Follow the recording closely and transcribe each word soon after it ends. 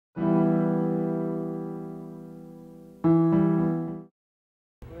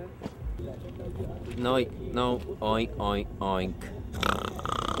No, no, oink, oink, oink.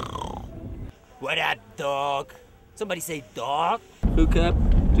 What up, dog? Somebody say dog? Hook up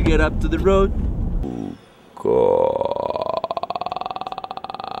to get up to the road. God.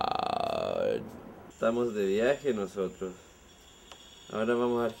 Estamos de viaje nosotros. Ahora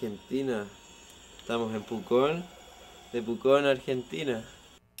vamos a Argentina. Estamos en Pucón, de Pucón, Argentina.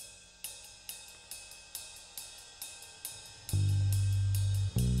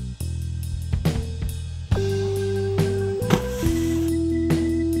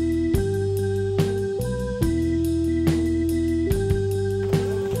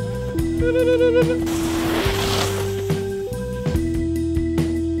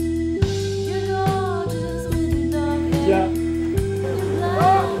 Yeah.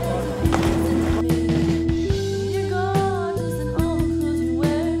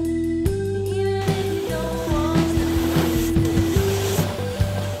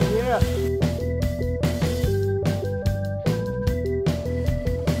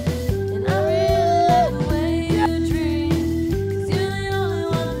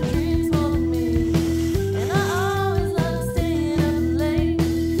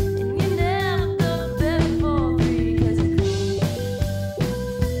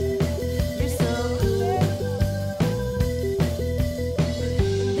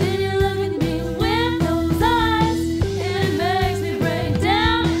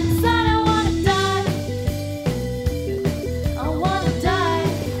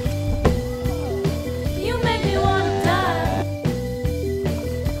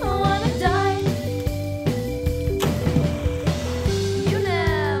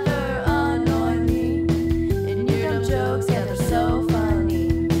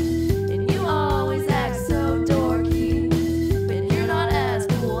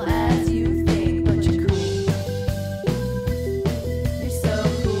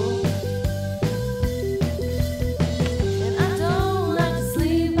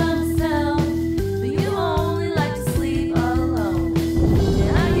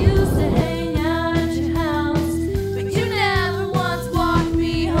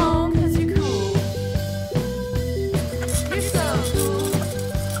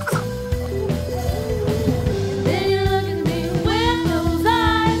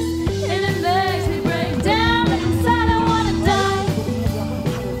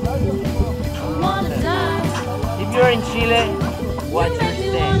 If you're in Chile, watch your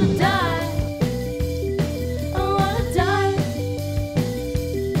step.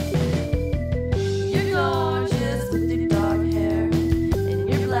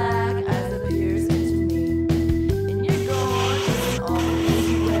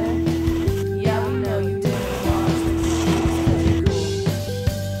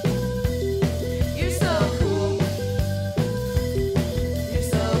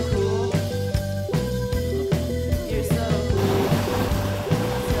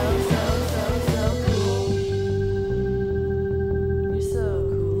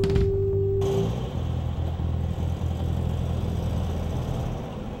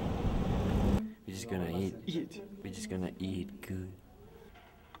 We're just gonna eat good,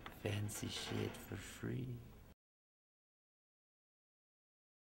 fancy shit for free.